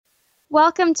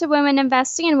Welcome to Women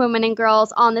Investing in Women and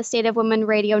Girls on the State of Women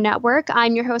Radio Network.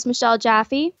 I'm your host, Michelle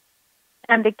Jaffe.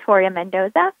 I'm Victoria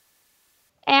Mendoza.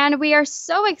 And we are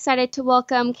so excited to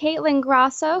welcome Katlyn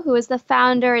Grasso, who is the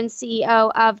founder and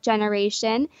CEO of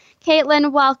GenHEration.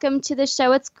 Katlyn, welcome to the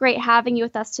show. It's great having you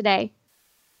with us today.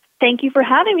 Thank you for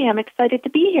having me. I'm excited to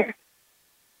be here.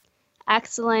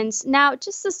 Excellent. Now,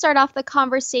 just to start off the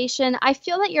conversation, I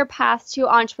feel that your path to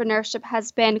entrepreneurship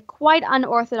has been quite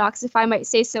unorthodox, if I might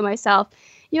say so myself.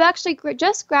 You actually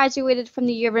just graduated from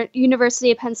the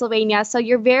University of Pennsylvania, so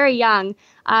you're very young.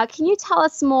 Can you tell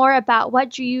us more about what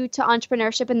drew you to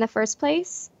entrepreneurship in the first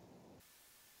place?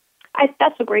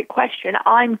 That's a great question.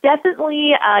 I'm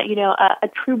definitely, a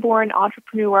true-born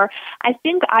entrepreneur. I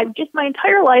think my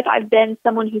entire life, I've been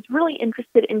someone who's really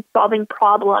interested in solving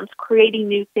problems, creating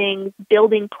new things,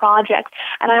 building projects.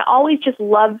 And I always just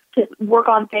love to work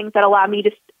on things that allow me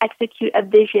to execute a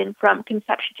vision from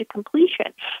conception to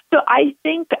completion. So I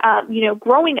think,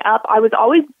 growing up, I was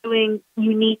always doing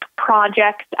unique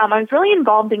projects. I was really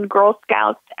involved in Girl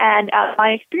Scouts, and my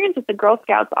experience with the Girl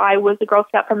Scouts, I was a Girl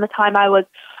Scout from the time I was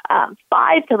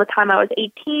 5 till the time I was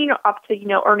 18, up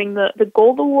to, earning the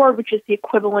Gold Award, which is the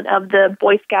equivalent of the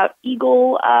Boy Scout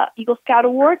Eagle Scout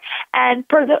Award. And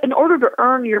in order to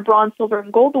earn your Bronze, Silver,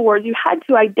 and Gold Awards, you had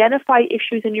to identify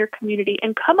issues in your community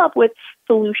and come up with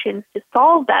solutions to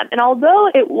solve them. And although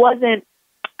it wasn't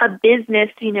a business,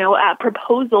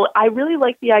 proposal, I really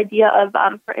like the idea of,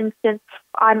 for instance,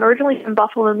 I'm originally from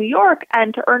Buffalo, New York,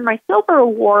 and to earn my Silver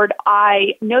Award,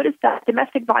 I noticed that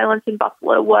domestic violence in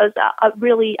Buffalo was a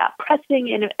really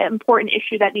pressing and important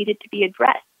issue that needed to be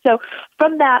addressed. So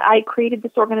from that, I created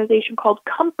this organization called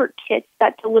Comfort Kits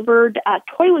that delivered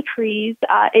toiletries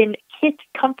in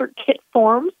comfort kit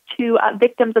forms to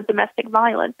victims of domestic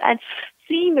violence. And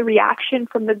seeing the reaction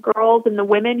from the girls and the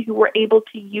women who were able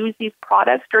to use these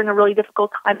products during a really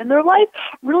difficult time in their life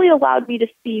really allowed me to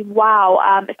see,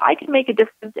 wow, if I can make a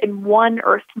difference in one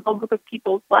or a small group of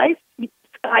people's lives,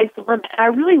 sky's the limit. And I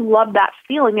really love that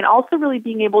feeling, and also really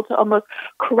being able to almost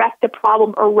correct a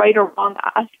problem or right or wrong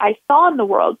I saw in the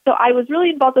world. So I was really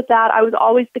involved with that. I was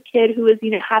always the kid who was,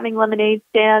 having lemonade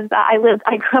stands. I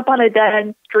grew up on a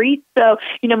dead-end street, so,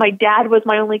 my dad was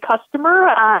my only customer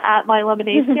at my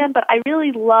lemonade stand, but I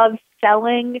really love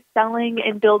selling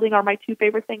and building are my two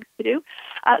favorite things to do.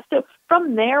 So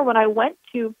from there, when I went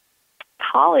to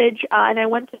college, and I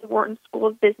went to the Wharton School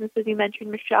of Business, as you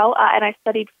mentioned, Michelle, and I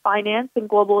studied finance and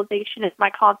globalization as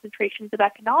my concentrations of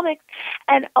economics.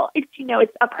 And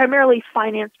it's a primarily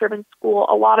finance-driven school.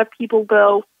 A lot of people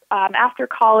go after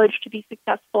college to be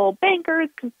successful bankers,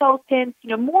 consultants,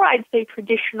 more, I'd say,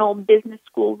 traditional business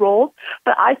school roles.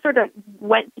 But I sort of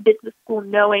went to business school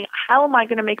knowing, how am I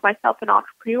going to make myself an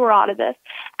entrepreneur out of this?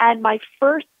 And my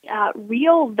first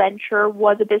real venture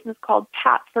was a business called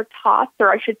Tap for Tots,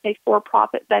 or I should say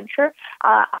for-profit venture.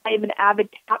 I am an avid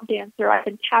tap dancer. I've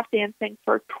been tap dancing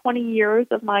for 20 years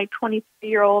of my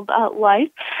 23-year-old life.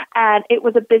 And it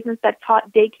was a business that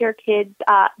taught daycare kids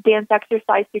dance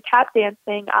exercise through tap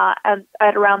dancing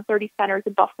at around 30 centers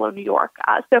in Buffalo, New York.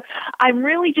 So I'm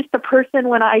really just a person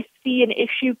when I see an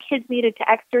issue, kids needed to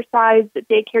exercise, the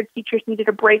daycare teachers needed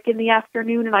a break in the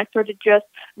afternoon, and I sort of just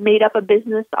made up a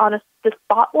business on the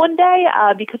spot one day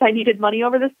because I needed money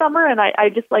over the summer, and I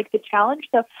just like the challenge.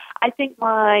 So I think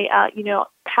my,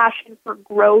 passion for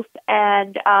growth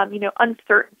and,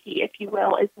 uncertainty, if you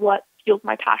will, is what fuels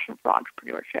my passion for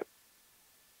entrepreneurship.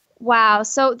 Wow.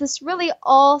 So this really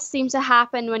all seemed to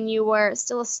happen when you were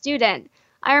still a student.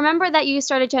 I remember that you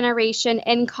started GenHEration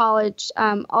in college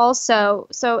also.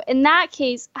 So in that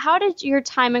case, how did your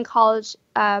time in college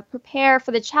prepare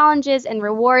for the challenges and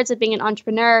rewards of being an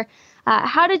entrepreneur?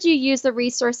 How did you use the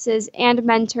resources and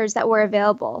mentors that were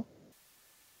available?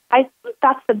 I think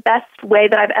that's the best way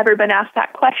that I've ever been asked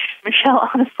that question, Michelle,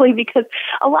 honestly, because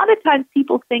a lot of times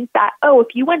people think that,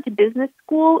 if you went to business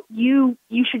school, you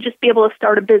should just be able to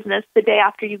start a business the day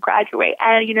after you graduate.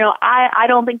 And, I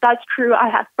don't think that's true. I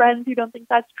have friends who don't think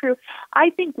that's true. I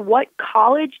think what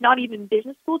college, not even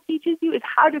business school, teaches you is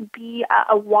how to be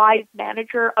a wise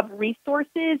manager of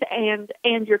resources and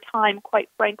your time, quite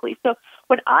frankly. So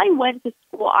when I went to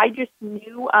school, I just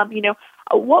knew,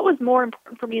 what was more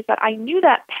important for me is that I knew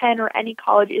that Penn or any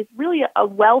college is really a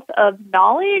wealth of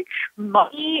knowledge,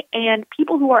 money, and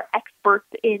people who are experts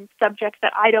in subjects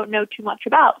that I don't know too much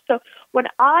about. So when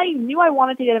I knew I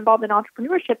wanted to get involved in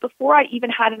entrepreneurship, before I even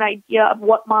had an idea of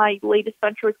what my latest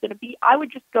venture was going to be, I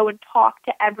would just go and talk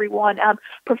to everyone,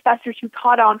 professors who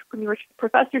taught entrepreneurship,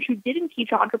 professors who didn't teach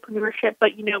entrepreneurship,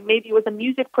 but, maybe it was a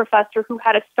music professor who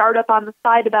had a startup on the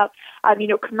side about,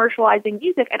 commercializing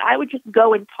music. And I would just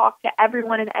go and talk to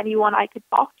everyone and anyone I could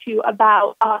talk to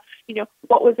about,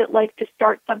 what was it like to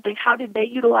start something? How did they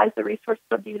utilize the resources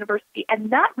of the university?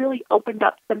 And that really opened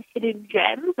up some hidden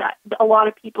gems that a lot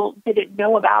of people didn't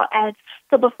know about. And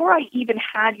so before I even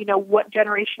had, what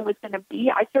GenHEration was going to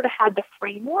be, I sort of had the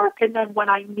framework. And then when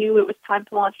I knew it was time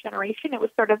to launch GenHEration, it was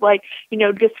sort of like,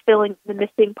 just filling the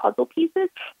missing puzzle pieces.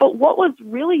 But what was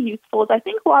really useful is I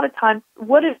think a lot of times,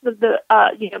 what is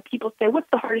people say, what's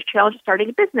the hardest challenge of starting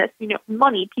a business?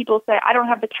 Money. People say, I don't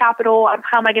have the capital.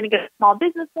 How am I going to get a small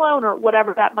business loan or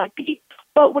whatever that might be?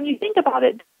 But when you think about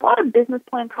it, there's a lot of business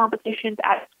plan competitions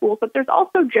at schools, but there's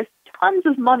also just tons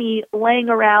of money laying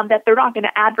around that they're not going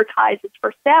to advertise as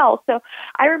for sale. So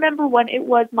I remember when it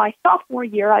was my sophomore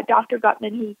year, Dr.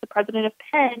 Gutman, who's the president of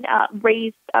Penn,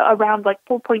 raised around like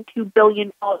 $4.2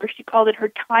 billion. She called it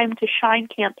her Time to Shine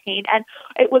campaign, and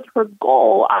it was her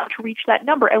goal to reach that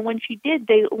number. And when she did,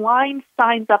 they lined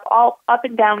signs all up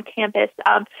and down campus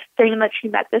saying that she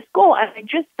met this goal. And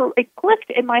it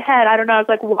clicked in my head. I don't know, I was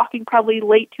like walking probably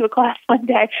late to a class one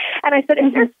day, and I said,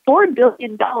 if there's $4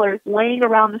 billion laying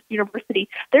around this university,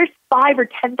 there's $5,000 or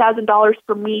 $10,000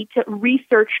 for me to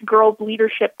research girls'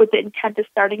 leadership with the intent of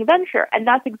starting a venture. And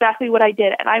that's exactly what I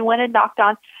did. And I went and knocked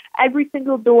on every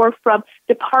single door, from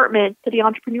department to the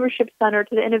entrepreneurship center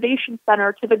to the innovation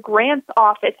center to the grants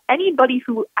office. Anybody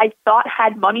who I thought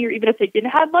had money, or even if they didn't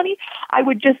have money, I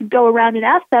would just go around and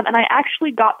ask them. And I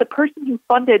actually got the person who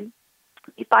funded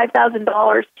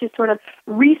 $5,000 to sort of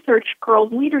research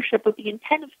girls' leadership with the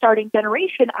intent of starting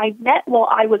GenHEration. I met while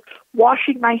I was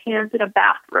washing my hands in a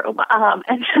bathroom,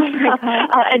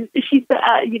 and she said,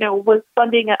 was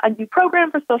funding a new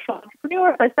program for social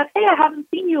entrepreneurs. I said, hey, I haven't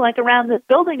seen you around this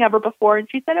building ever before. And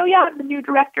she said, oh yeah, I'm the new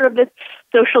director of this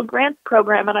social grants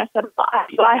program. And I said,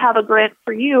 I have a grant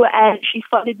for you. And she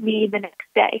funded me the next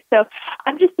day. So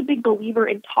I'm just a big believer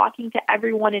in talking to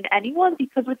everyone and anyone,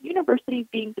 because with universities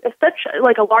being such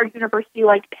a large university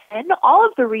like Penn, all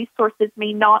of the resources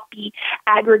may not be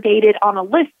aggregated on a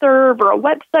listserv or a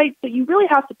website. So you really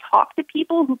have to talk to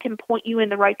people who can point you in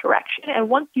the right direction. And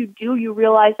once you do, you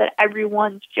realize that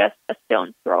everyone's just a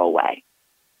stone's throw away.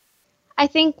 I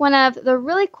think one of the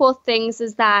really cool things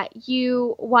is that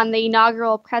you won the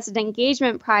inaugural President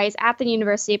Engagement Prize at the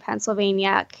University of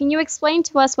Pennsylvania. Can you explain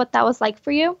to us what that was like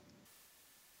for you?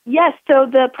 Yes, so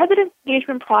the President's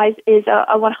Engagement Prize is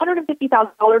a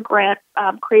 $150,000 grant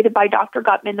created by Dr.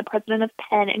 Gutman, the president of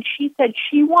Penn, and she said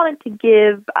she wanted to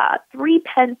give 3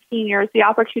 Penn seniors the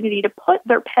opportunity to put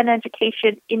their Penn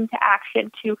education into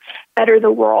action to better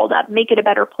the world, make it a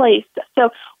better place.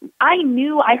 So I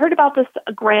heard about this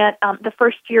grant the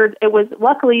first year. It was,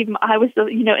 luckily, I was,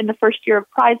 in the first year of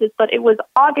prizes, but it was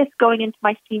August going into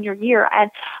my senior year, and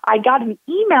I got an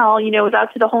email, it was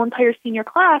out to the whole entire senior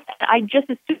class, and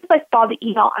as soon as I saw the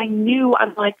email, I knew,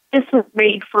 I'm like, this was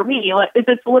made for me.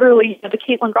 It's literally the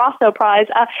Katlyn Grasso Prize.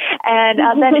 And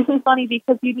then it's funny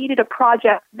because you needed a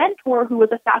project mentor who was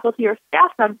a faculty or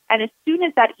staff member. And as soon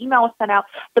as that email was sent out,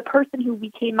 the person who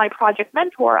became my project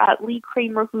mentor, Lee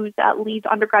Kramer, who's leads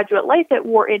undergraduate life at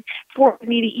Wharton, forwarded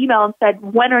me the email and said,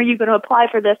 when are you going to apply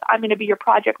for this? I'm going to be your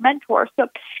project mentor. So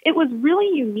it was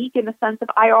really unique in the sense of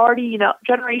I already,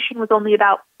 GenHEration was only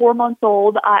about 4 months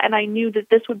old, and I knew that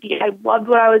this would be, I loved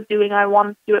what I was doing. I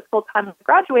wanted to do it full time when I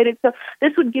graduated. So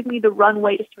this would give me the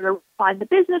runway to sort of find the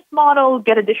business model,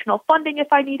 get additional funding if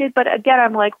I needed. But again,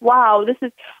 I'm like, wow, this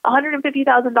is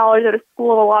 $150,000 at a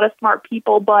school of a lot of smart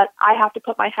people, but I have to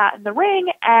put my hat in the ring.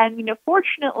 And,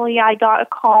 fortunately, I got a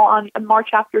call on a March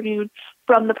afternoon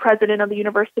from the president of the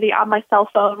university on my cell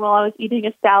phone while I was eating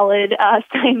a salad,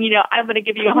 saying, I'm going to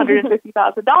give you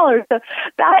 $150,000. So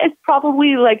that is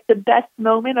probably the best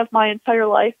moment of my entire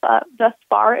life thus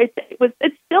far.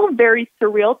 It's still very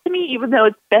surreal to me, even though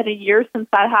it's been a year since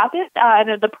that happened.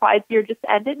 And the prize year just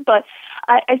ended. But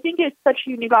I think it's such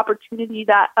a unique opportunity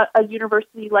that a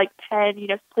university like Penn,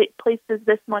 places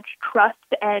this much trust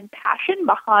and passion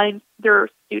behind their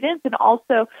students, and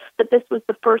also that this was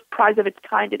the first prize of its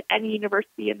kind at any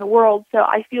university in the world. So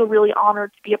I feel really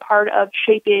honored to be a part of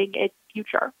shaping its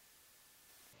future.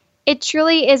 It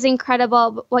truly is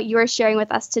incredible what you are sharing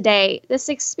with us today. This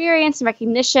experience and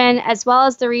recognition, as well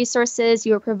as the resources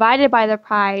you were provided by the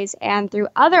prize and through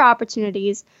other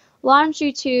opportunities, launched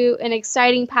you to an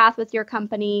exciting path with your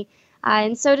company.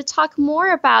 And so to talk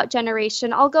more about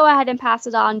GenHEration, I'll go ahead and pass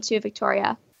it on to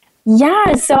Victoria.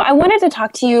 Yeah, so I wanted to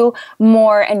talk to you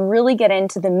more and really get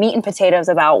into the meat and potatoes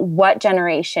about what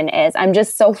GenHEration is. I'm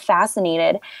just so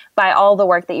fascinated by all the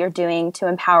work that you're doing to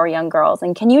empower young girls.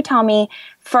 And can you tell me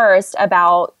first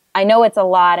about, I know it's a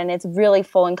lot and it's really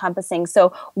full encompassing,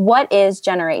 so what is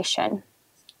GenHEration?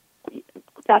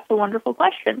 That's a wonderful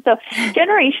question. So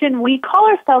GenHERation, we call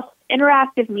ourselves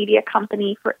interactive media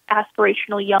company for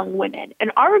aspirational young women.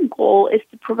 And our goal is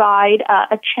to provide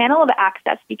a channel of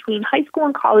access between high school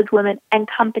and college women and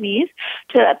companies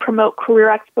to promote career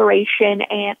exploration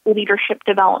and leadership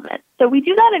development. So we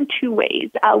do that in two ways.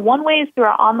 One way is through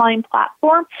our online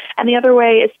platform, and the other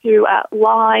way is through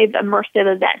live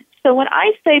immersive events. So when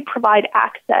I say provide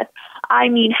access, I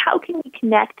mean, how can we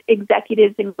connect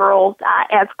executives and girls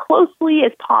as closely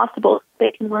as possible so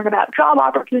they can learn about job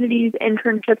opportunities,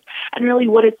 internships, and really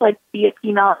what it's like to be a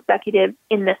female executive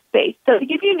in this space. So to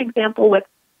give you an example with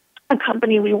a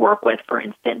company we work with, for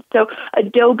instance. So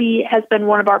Adobe has been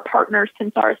one of our partners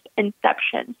since our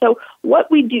inception. So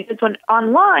what we do is when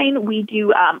online, we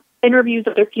do interviews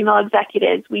of their female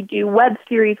executives. We do web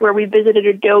series where we visited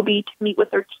Adobe to meet with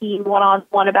their team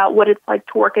one-on-one about what it's like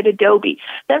to work at Adobe.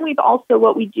 Then we've also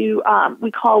what we do,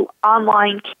 we call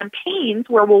online campaigns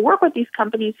where we'll work with these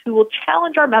companies who will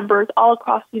challenge our members all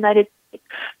across the United States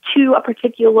to a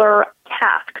particular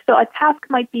task. So a task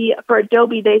might be, for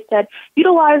Adobe, they said,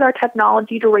 utilize our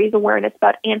technology to raise awareness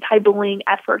about anti-bullying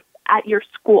efforts at your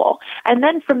school. And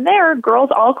then from there, girls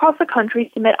all across the country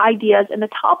submit ideas, and the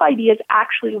top ideas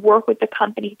actually work with the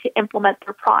company to implement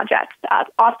their projects.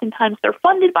 Oftentimes they're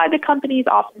funded by the companies,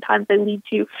 oftentimes they lead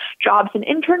to jobs and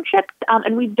internships,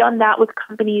 and we've done that with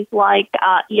companies like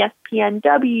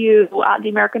ESPNW, the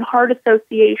American Heart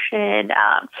Association,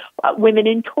 Women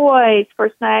in Toys,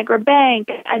 First Niagara Bank,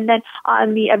 and then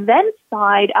on the event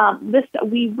side,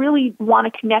 we really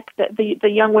want to connect the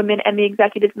young women and the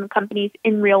executives and the companies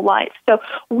in real life. So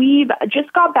we've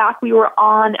just got back. We were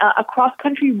on a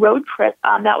cross-country road trip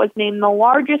that was named the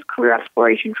largest career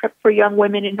exploration trip for young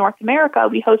women in North America.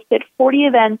 We hosted 40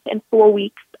 events in 4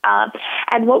 weeks.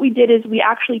 And what we did is we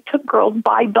actually took girls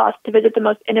by bus to visit the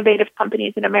most innovative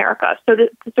companies in America. So to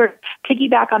sort of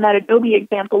piggyback on that Adobe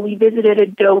example, we visited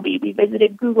Adobe, we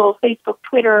visited Google, Facebook,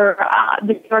 Twitter,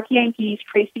 the New York Yankees,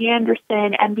 Tracy Anderson,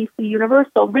 NBC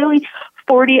Universal, really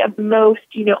 40 of the most,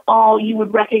 all you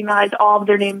would recognize all of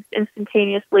their names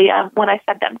instantaneously when I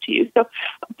said them to you. So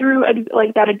through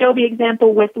like that Adobe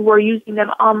example we're using them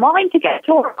online to get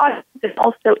to our audience, and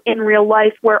also in real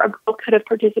life where a girl could have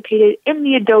participated in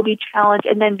the Adobe Challenge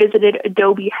and then visited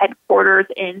Adobe headquarters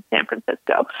in San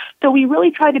Francisco. So we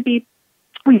really try to be,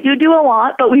 we do a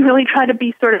lot, but we really try to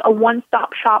be sort of a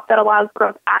one-stop shop that allows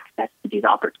girls access to these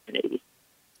opportunities.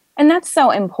 And that's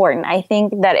so important. I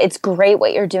think that it's great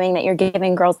what you're doing, that you're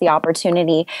giving girls the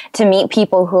opportunity to meet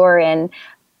people who are in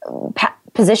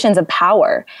positions of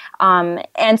power.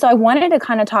 And so I wanted to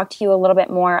kind of talk to you a little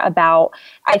bit more about,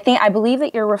 I believe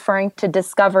that you're referring to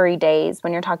Discovery Days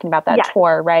when you're talking about that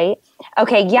tour, right?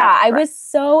 Okay, yeah, I was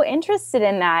so interested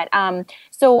in that.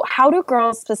 So how do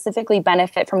girls specifically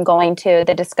benefit from going to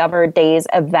the Discover Days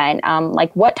event?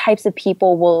 Like what types of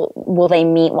people will they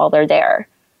meet while they're there?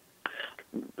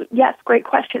 Yes, great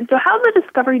question. So how the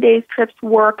Discovery Days trips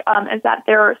work is that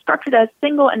they're structured as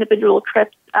single individual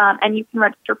trips, and you can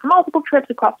register for multiple trips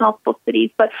across multiple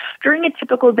cities. But during a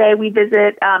typical day, we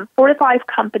visit 4 to 5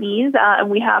 companies, and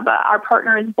we have our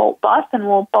partner is Bolt Bus, and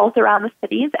we'll buzz around the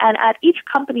cities. And at each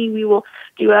company, we will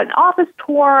do an office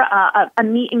tour, a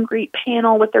meet and greet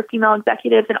panel with their female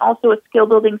executives, and also a skill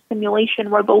building simulation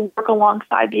where they'll work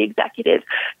alongside the executives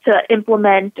to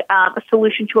implement a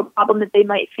solution to a problem that they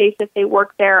might face if they work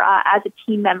there as a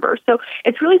team member. So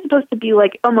it's really supposed to be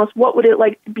like almost what would it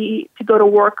like to be to go to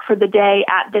work for the day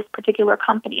at this particular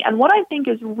company. And what I think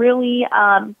is really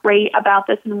great about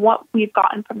this and what we've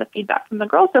gotten from the feedback from the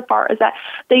girls so far is that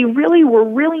they really were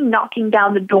knocking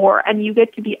down the door, and you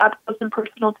get to be up close and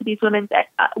personal to these women.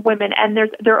 And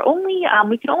they're only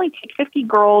we can only take 50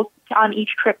 girls on each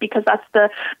trip because that's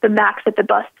the max at the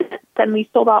bus. And we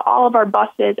sold out all of our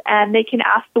buses, and they can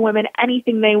ask the women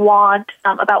anything they want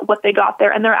about what they got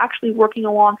there. And they're actually working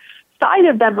alongside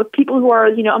of them with people who are,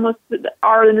 almost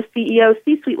are in the CEO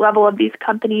C-suite level of these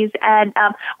companies. And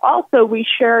also we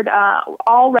shared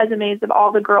all resumes of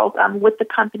all the girls with the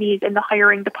companies in the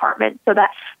hiring department so that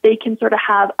they can sort of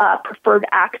have preferred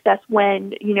access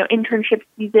when, internship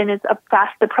season is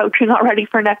fast approaching already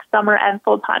for next summer and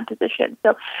full-time positions.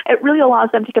 So it really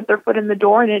allows them to get their foot in the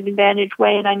door in an advantage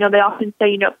way. And I know they often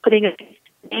say, putting a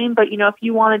name, but if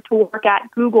you wanted to work at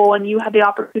Google and you had the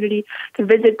opportunity to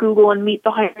visit Google and meet the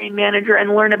hiring manager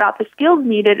and learn about the skills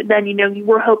needed, then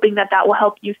we're hoping that will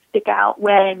help you stick out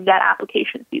when that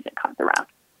application season comes around.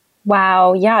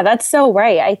 Wow. Yeah, that's so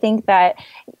right. I think that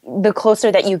the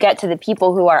closer that you get to the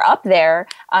people who are up there,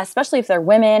 especially if they're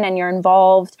women and you're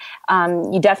involved,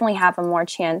 you definitely have a more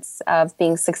chance of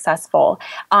being successful.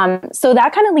 So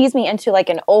that kind of leads me into like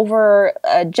an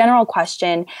general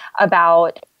question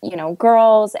about,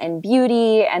 girls and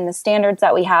beauty and the standards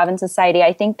that we have in society.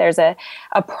 I think there's a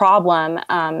problem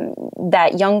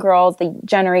that young girls, the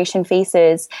generation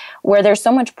faces, where there's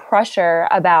so much pressure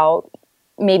about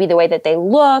maybe the way that they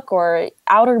look or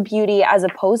outer beauty, as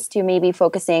opposed to maybe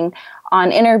focusing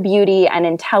on inner beauty and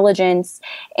intelligence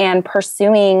and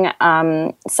pursuing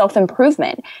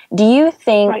self-improvement. Do you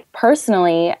think, right,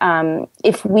 personally,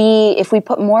 if we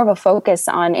put more of a focus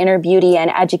on inner beauty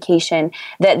and education,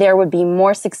 that there would be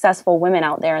more successful women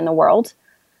out there in the world?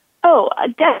 Oh,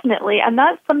 definitely. And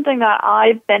that's something that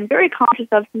I've been very conscious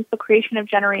of since the creation of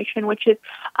GenHERation, which is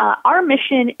our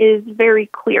mission is very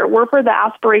clear. We're for the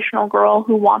aspirational girl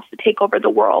who wants to take over the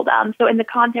world. So in the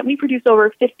content, we produce over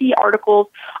 50 articles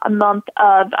a month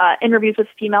of interviews with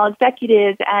female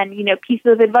executives and, pieces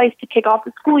of advice to kick off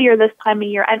the school year this time of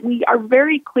year. And we are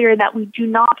very clear that we do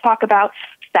not talk about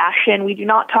fashion. We do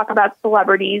not talk about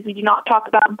celebrities. We do not talk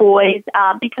about boys,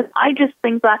 because I just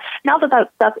think that now that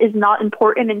stuff is not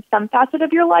important in some facet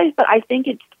of your life, but I think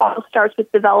it all starts with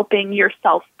developing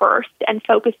yourself first and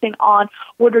focusing on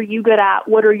what are you good at,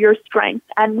 what are your strengths,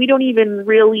 and we don't even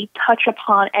really touch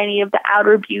upon any of the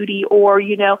outer beauty or,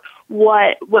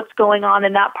 what's going on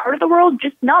in that part of the world,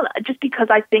 just because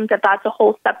I think that that's a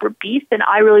whole separate beast, and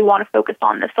I really want to focus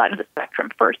on this side of the spectrum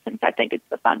first, since I think it's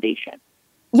the foundation.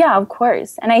 Yeah, of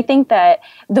course. And I think that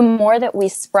the more that we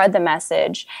spread the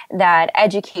message that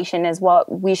education is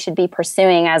what we should be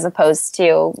pursuing as opposed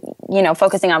to,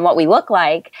 focusing on what we look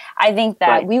like, I think that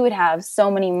right, we would have so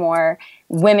many more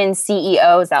women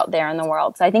CEOs out there in the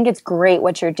world. So I think it's great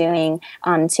what you're doing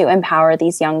to empower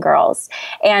these young girls.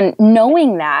 And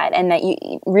knowing that, and that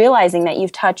realizing that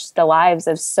you've touched the lives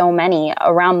of so many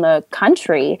around the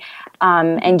country,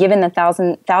 and given the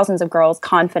thousands of girls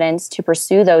confidence to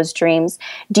pursue those dreams,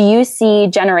 do you see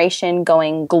GenHERation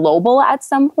going global at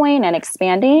some point and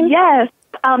expanding? Yes.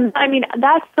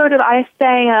 That's sort of, I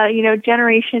say,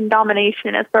 GenHERation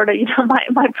domination is sort of,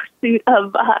 my pursuit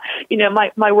of,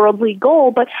 my worldly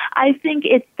goal. But I think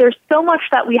there's so much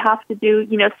that we have to do,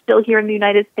 still here in the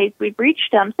United States. We've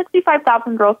reached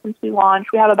 65,000 girls since we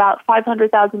launched. We have about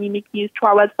 500,000 unique views to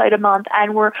our website a month.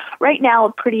 And we're right now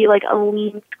a pretty, a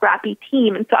lean, scrappy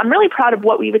team. And so I'm really proud of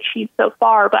what we've achieved so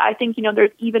far. But I think,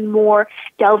 there's even more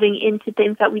delving into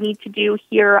things that we need to do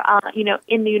here,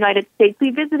 in the United States. We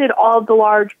visited all of the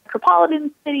large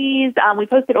metropolitan cities. We've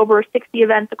hosted over 60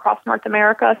 events across North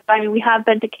America. So, we have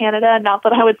been to Canada, not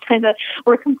that I would say that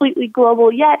we're completely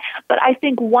global yet, but I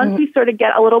think once we sort of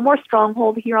get a little more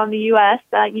stronghold here on the U.S.,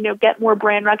 get more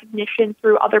brand recognition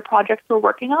through other projects we're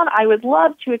working on, I would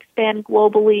love to expand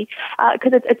globally,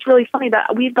 because it's really funny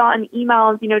that we've gotten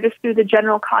emails, just through the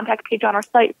general contact page on our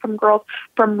site from girls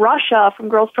from Russia, from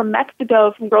girls from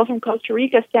Mexico, from girls from Costa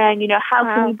Rica saying, how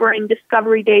can we bring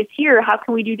Discovery Days here? How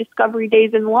can we do Discovery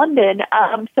Days in London?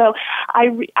 So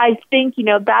I think,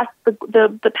 that's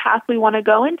the path we want to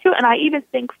go into. And I even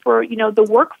think for, the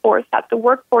workforce, that the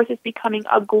workforce is becoming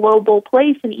a global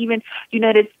place, and even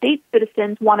United States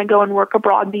citizens want to go and work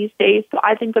abroad these days. So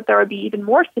I think that there will be even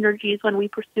more synergies when we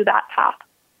pursue that path.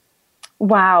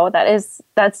 Wow, that's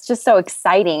just so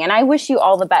exciting. And I wish you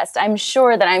all the best. I'm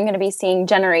sure that I'm going to be seeing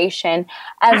GenHERation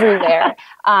everywhere.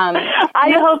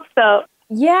 I hope so.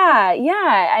 Yeah.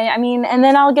 And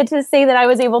then I'll get to say that I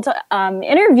was able to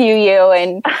interview you,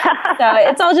 and so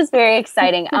it's all just very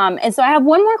exciting. And so I have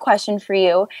one more question for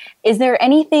you. Is there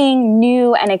anything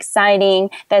new and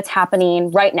exciting that's happening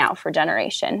right now for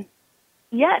GenHERation?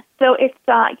 Yes, so it's,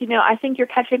 I think you're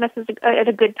catching us at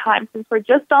a good time, since we're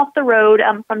just off the road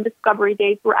from Discovery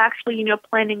Days. We're actually,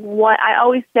 planning what I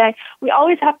always say, we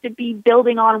always have to be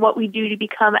building on what we do to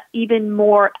become even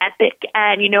more epic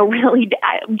and, really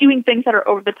doing things that are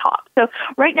over the top. So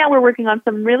right now we're working on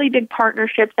some really big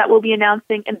partnerships that we'll be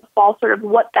announcing in the fall, sort of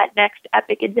what that next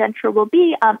epic adventure will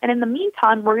be. And in the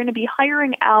meantime, we're going to be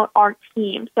hiring out our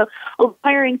team. So we're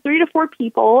hiring 3 to 4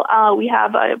 people.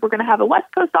 We're going to have a West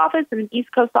Coast office and an East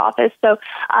Coast office. So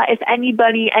if any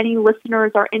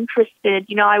listeners are interested,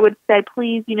 I would say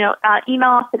please, email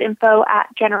us at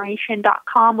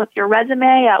info@genheration.com with your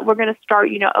resume. We're going to start,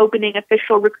 opening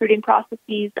official recruiting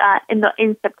processes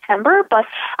in September. But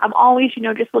I'm always,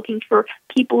 just looking for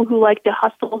people who like to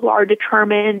hustle, who are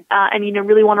determined, and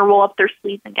really want to roll up their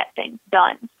sleeves and get things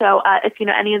done. So if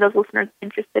any of those listeners are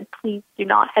interested, please do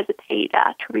not hesitate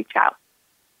to reach out.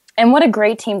 And what a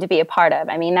great team to be a part of.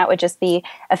 I mean, that would just be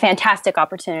a fantastic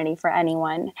opportunity for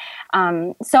anyone.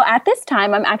 So at this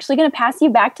time, I'm actually going to pass you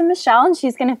back to Michelle, and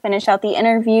she's going to finish out the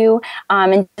interview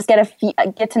and just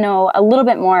get to know a little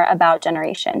bit more about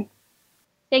GenHERation.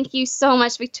 Thank you so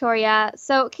much, Victoria.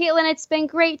 So, Katlyn, it's been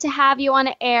great to have you on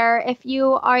air. If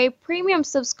you are a premium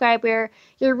subscriber,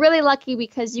 you're really lucky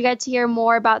because you get to hear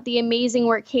more about the amazing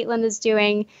work Katlyn is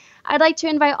doing. I'd like to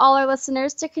invite all our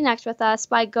listeners to connect with us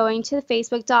by going to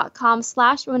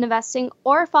facebook.com/womeninvesting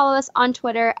or follow us on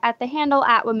Twitter at the handle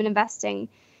 @womeninvesting.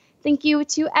 Thank you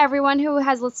to everyone who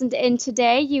has listened in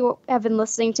today. You have been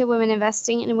listening to Women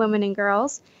Investing in Women and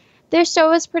Girls. This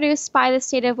show is produced by the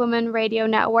State of Women Radio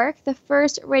Network, the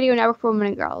first radio network for women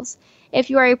and girls. If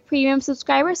you are a premium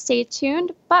subscriber, stay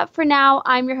tuned. But for now,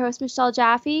 I'm your host, Michelle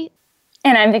Jaffe.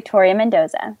 And I'm Victoria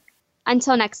Mendoza.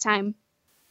 Until next time.